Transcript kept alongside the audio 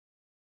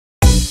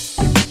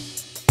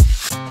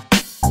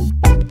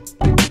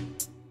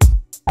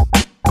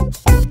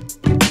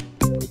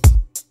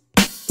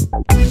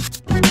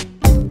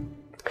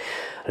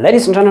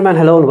Ladies and gentlemen,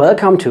 hello and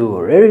welcome to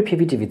RERi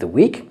PV the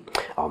Week.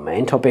 Our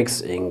main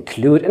topics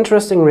include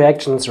interesting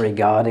reactions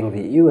regarding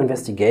the EU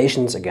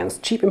investigations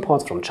against cheap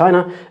imports from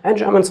China and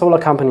German solar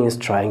companies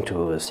trying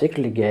to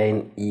secretly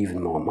gain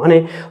even more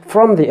money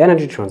from the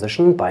energy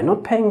transition by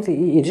not paying the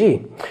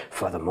EEG.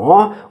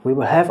 Furthermore, we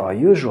will have our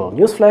usual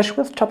newsflash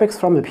with topics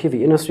from the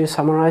PV industry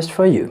summarized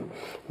for you.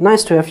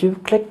 Nice to have you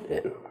clicked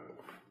in.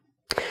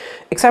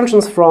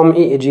 Exemptions from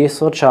EEG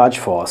surcharge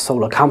for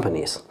solar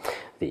companies.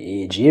 The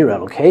EEG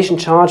relocation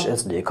charge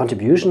is the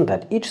contribution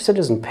that each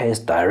citizen pays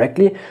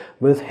directly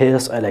with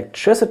his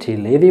electricity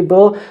levy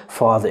bill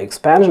for the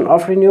expansion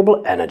of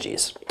renewable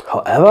energies.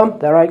 However,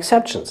 there are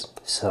exceptions,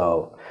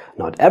 so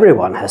not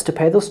everyone has to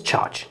pay this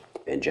charge.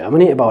 In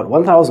Germany, about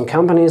 1,000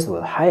 companies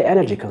with high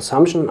energy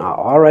consumption are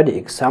already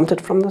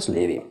exempted from this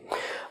levy.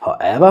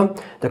 However,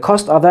 the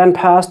costs are then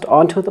passed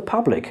on to the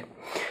public.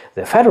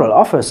 The Federal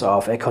Office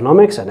of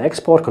Economics and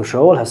Export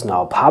Control has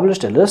now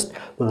published a list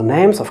with the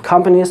names of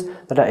companies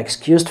that are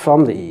excused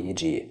from the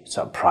EEG.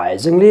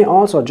 Surprisingly,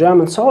 also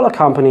German solar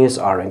companies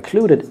are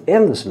included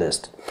in this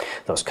list.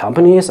 Those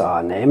companies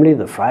are namely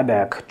the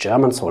Freiberg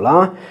German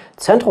Solar,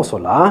 Centro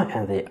Solar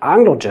and the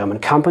Anglo-German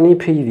company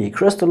PV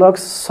Crystallux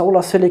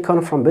Solar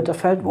Siliken from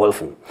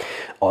Bitterfeld-Wolfen.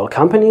 All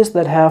companies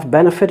that have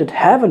benefited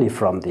heavily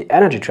from the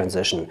energy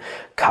transition,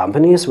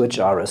 companies which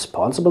are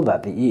responsible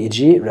that the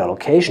EEG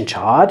relocation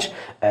charge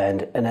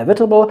and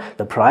inevitable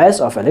the price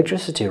of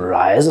electricity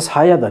rises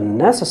higher than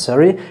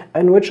necessary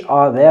and which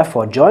are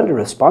therefore jointly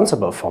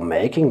responsible for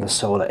making the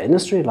solar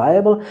industry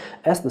liable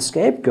as the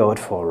scapegoat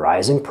for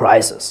rising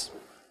prices.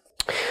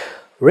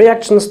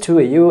 Reactions to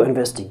EU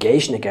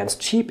investigation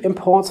against cheap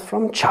imports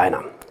from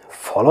China.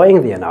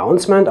 Following the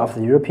announcement of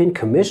the European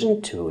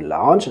Commission to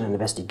launch an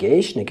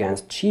investigation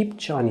against cheap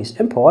Chinese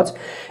imports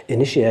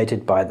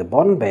initiated by the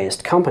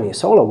Bonn-based company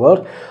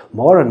SolarWorld,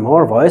 more and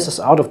more voices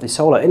out of the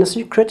solar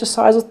industry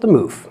criticized the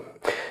move.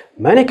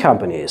 Many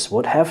companies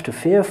would have to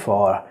fear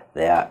for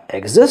their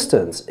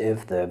existence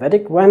if the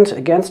verdict went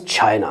against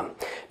China,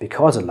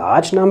 because a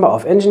large number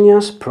of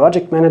engineers,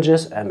 project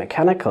managers and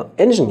mechanical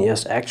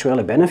engineers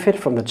actually benefit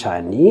from the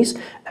Chinese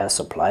as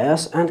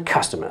suppliers and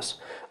customers.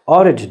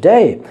 Already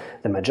today,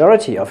 the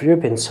majority of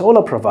European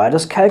solar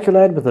providers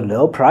calculate with the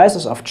low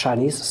prices of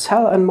Chinese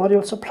cell and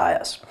module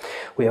suppliers.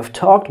 We have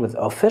talked with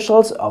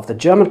officials of the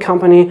German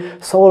company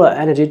Solar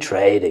Energy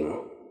Trading.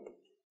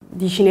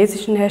 The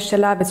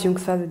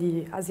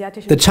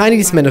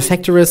Chinese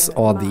manufacturers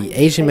or the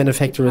Asian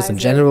manufacturers in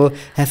general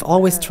have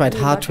always tried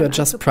hard to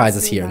adjust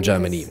prices here in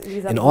Germany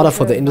in order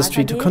for the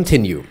industry to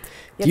continue.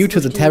 Due to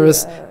the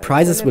tariffs,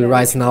 prices will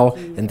rise now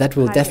and that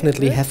will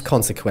definitely have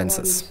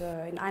consequences.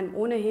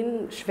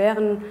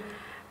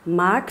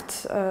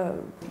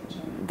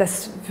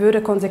 Das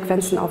würde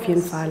Konsequenzen auf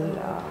jeden Fall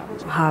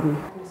haben.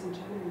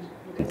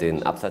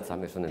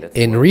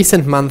 In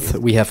recent months,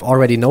 we have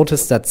already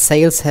noticed that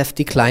sales have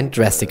declined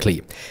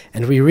drastically,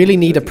 and we really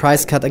need a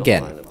price cut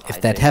again.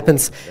 If that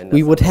happens,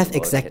 we would have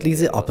exactly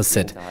the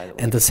opposite,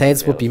 and the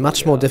sales would be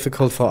much more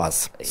difficult for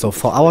us. So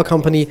for our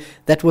company,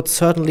 that would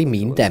certainly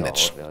mean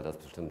damage.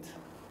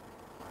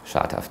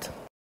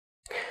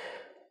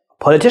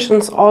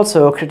 Politicians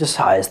also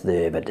criticized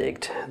the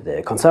verdict.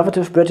 The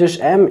conservative British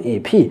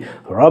MEP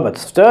Robert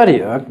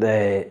Sturdy urged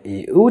the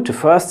EU to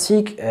first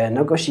seek a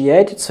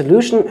negotiated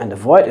solution and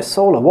avoid a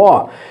solar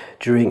war.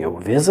 During a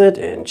visit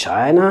in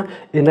China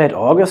in late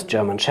August,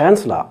 German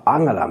Chancellor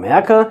Angela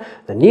Merkel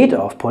the need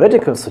of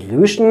political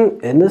solution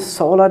in the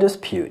solar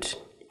dispute.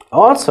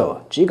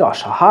 Also, Jigar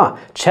Shah,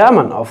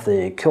 chairman of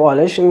the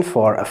Coalition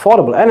for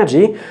Affordable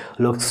Energy,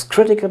 looks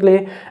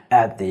critically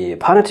at the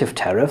punitive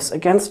tariffs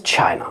against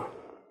China.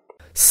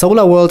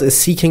 SolarWorld is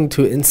seeking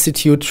to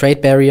institute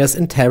trade barriers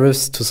and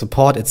tariffs to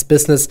support its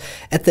business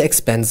at the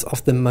expense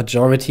of the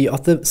majority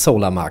of the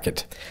solar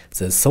market.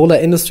 The solar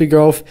industry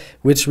growth,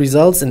 which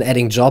results in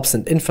adding jobs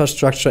and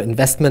infrastructure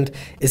investment,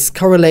 is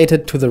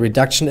correlated to the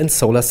reduction in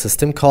solar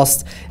system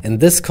costs, and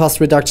this cost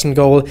reduction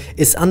goal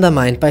is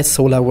undermined by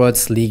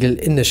SolarWorld's legal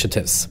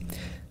initiatives.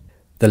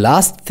 The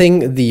last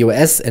thing the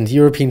US and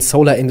European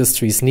solar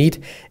industries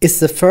need is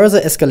the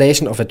further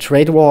escalation of a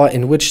trade war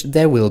in which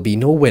there will be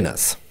no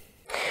winners.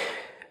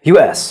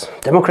 US.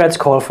 Democrats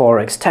call for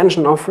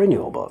extension of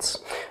renewables.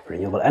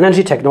 Renewable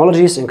energy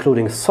technologies,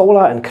 including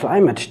solar and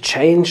climate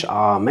change,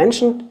 are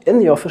mentioned in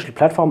the official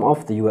platform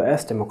of the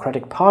US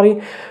Democratic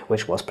Party,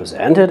 which was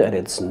presented at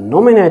its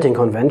nominating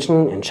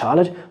convention in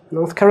Charlotte,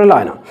 North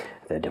Carolina.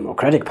 The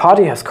Democratic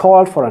Party has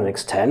called for an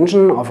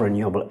extension of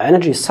renewable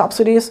energy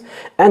subsidies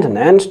and an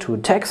end to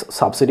tax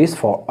subsidies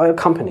for oil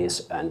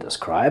companies and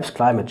describes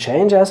climate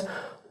change as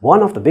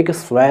one of the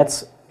biggest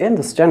threats in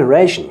this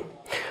generation.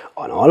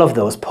 On all of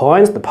those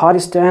points, the party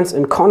stands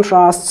in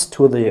contrast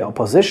to the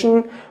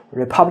opposition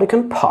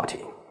Republican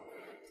Party.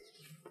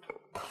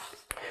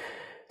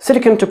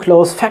 Siliken to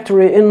close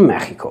factory in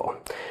Mexico.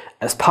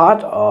 As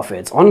part of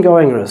its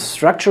ongoing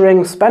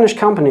restructuring, Spanish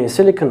company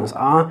Siliken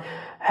S.A.G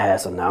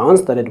has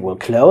announced that it will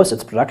close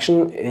its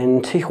production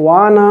in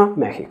Tijuana,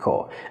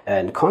 Mexico,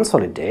 and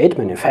consolidate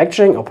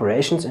manufacturing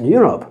operations in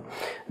Europe.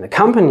 The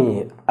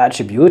company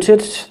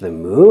attributed the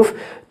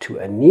move to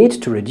a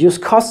need to reduce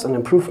costs and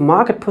improve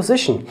market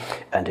position,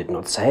 and did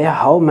not say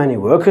how many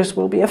workers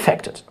will be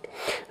affected.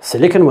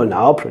 Siliken will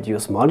now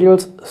produce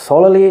modules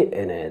solely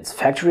in its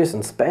factories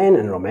in Spain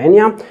and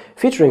Romania,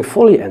 featuring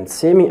fully and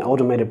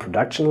semi-automated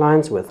production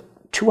lines with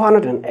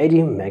 280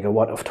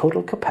 MW of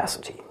total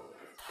capacity.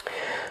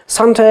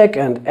 Suntech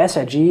and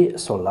S.A.G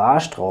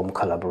Solarstrom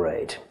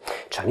collaborate.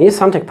 Chinese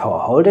Suntech Power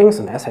Holdings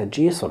and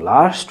S.A.G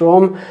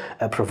Solarstrom,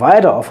 a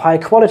provider of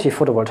high-quality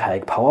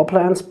photovoltaic power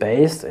plants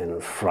based in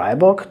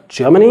Freiburg,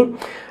 Germany,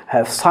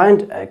 have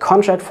signed a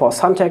contract for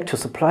Suntech to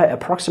supply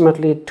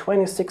approximately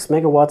 26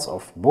 MW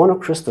of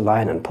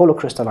monocrystalline and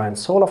polycrystalline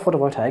solar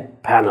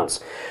photovoltaic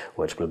panels,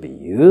 which will be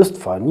used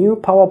for new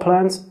power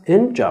plants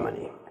in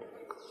Germany.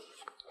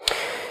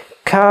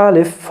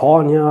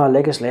 California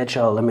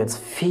Legislature limits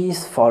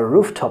fees for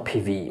rooftop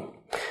PV.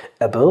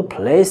 A bill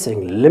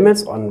placing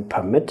limits on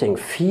permitting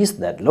fees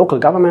that local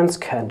governments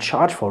can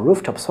charge for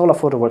rooftop solar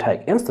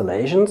photovoltaic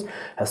installations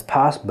has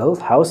passed both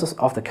houses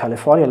of the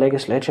California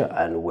Legislature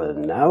and will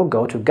now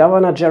go to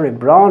Governor Jerry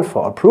Brown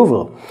for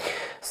approval.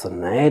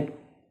 Senate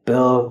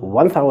Bill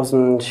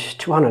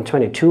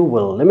 1222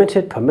 will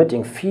limit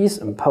permitting fees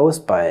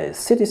imposed by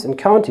cities and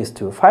counties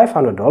to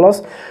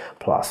 $500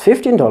 plus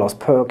 $15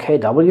 per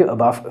kW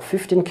above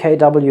 15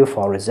 kW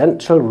for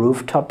residential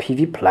rooftop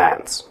PV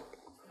plants.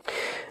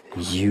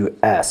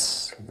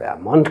 US.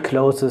 Vermont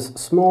closes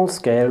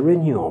Small-Scale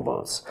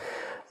Renewables.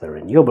 The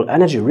Renewable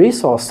Energy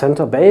Resource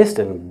Center based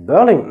in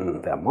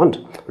Burlington, Vermont,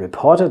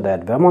 reported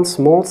that Vermont's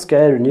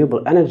Small-Scale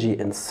Renewable Energy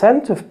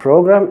Incentive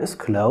Program is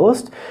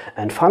closed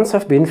and funds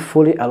have been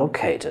fully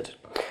allocated.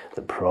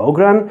 The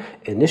program,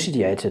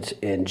 initiated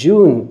in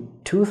June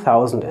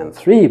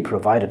 2003,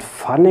 provided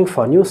funding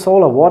for new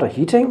solar water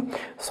heating,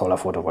 solar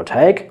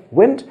photovoltaic,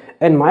 wind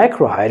and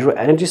micro-hydro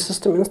energy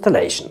system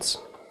installations.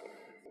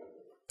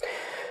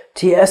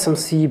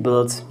 TSMC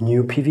builds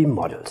new PV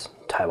modules.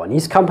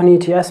 Taiwanese company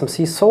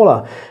TSMC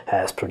Solar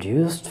has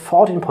produced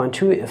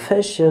 14.2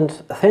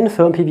 efficient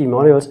thin-film PV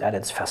modules at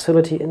its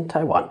facility in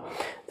Taiwan.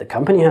 The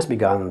company has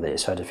begun the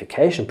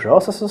certification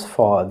processes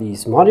for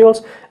these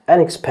modules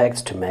and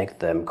expects to make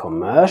them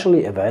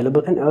commercially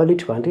available in early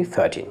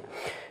 2013.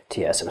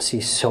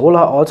 TSMC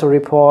Solar also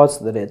reports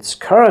that its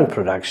current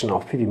production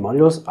of PV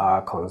modules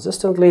are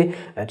consistently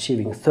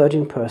achieving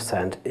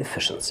 13%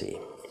 efficiency.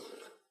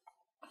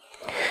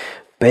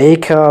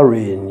 Baker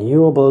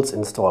Renewables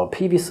install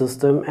PV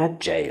system at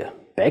jail.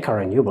 Baker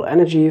Renewable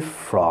Energy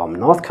from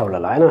North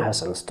Carolina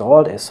has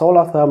installed a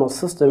solar thermal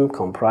system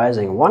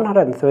comprising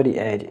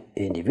 138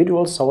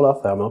 individual solar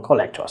thermal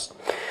collectors.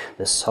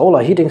 The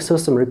solar heating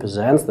system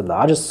represents the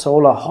largest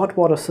solar hot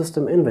water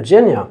system in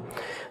Virginia.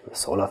 The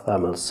solar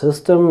thermal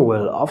system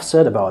will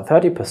offset about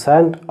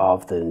 30%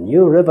 of the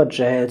New River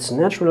jail's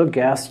natural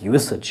gas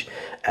usage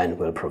and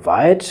will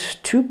provide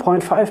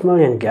 2.5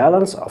 million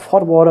gallons of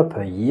hot water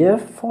per year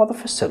for the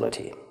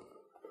facility.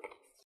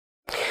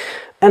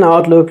 An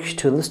outlook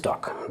to the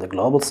stock. The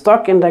global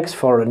stock index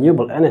for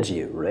renewable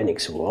energy,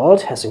 RENIXX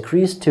World, has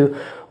increased to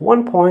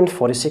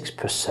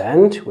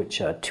 1.46%,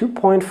 which are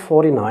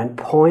 2.49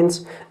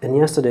 points in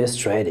yesterday's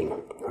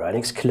trading.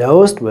 RENIXX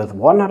closed with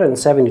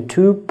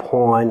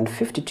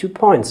 172.52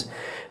 points.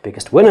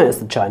 Biggest winner is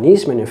the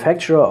Chinese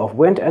manufacturer of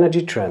wind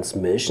energy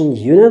transmission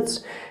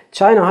units,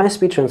 China High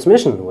Speed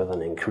Transmission, with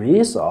an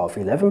increase of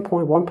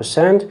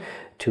 11.1%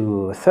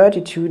 to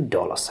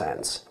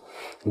 $0.32.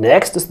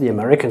 Next is the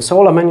American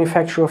solar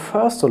manufacturer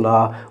First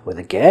Solar with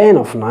a gain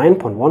of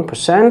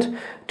 9.1%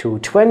 to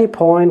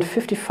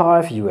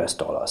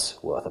 $20.55,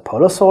 while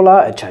Apollo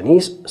Solar, a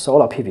Chinese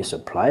solar PV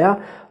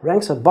supplier,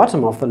 ranks at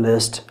bottom of the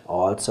list.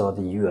 Also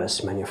the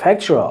US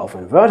manufacturer of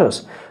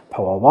inverters,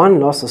 Power One,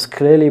 losses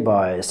clearly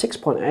by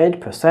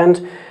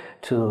 6.8%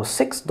 to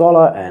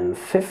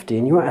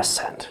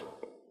 $6.15.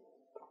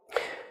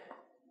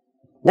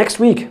 Next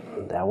week,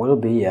 there will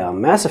be a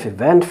massive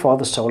event for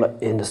the solar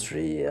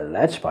industry,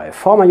 led by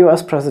former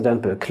US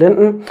President Bill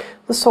Clinton.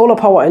 The Solar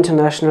Power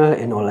International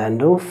in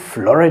Orlando,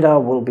 Florida,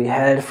 will be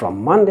held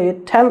from Monday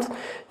 10th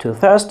to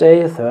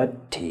Thursday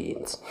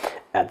 13th.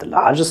 At the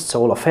largest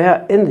solar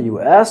fair in the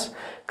US,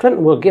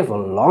 Clinton will give a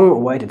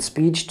long-awaited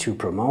speech to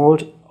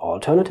promote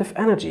alternative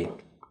energy.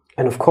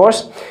 And of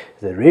course,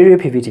 the RERi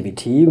PV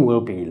team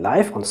will be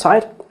live on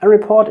site and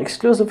report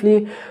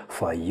exclusively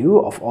for you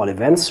of all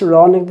events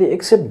surrounding the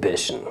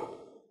exhibition.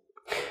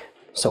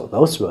 So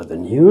those were the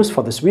news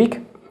for this week.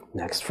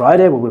 Next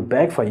Friday we'll be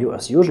back for you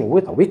as usual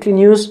with our weekly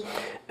news.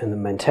 In the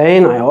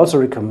meantime, I also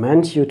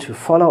recommend you to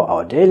follow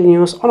our daily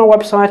news on our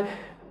website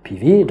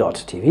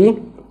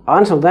pv.tv.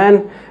 Until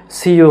then,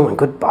 see you and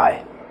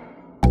goodbye.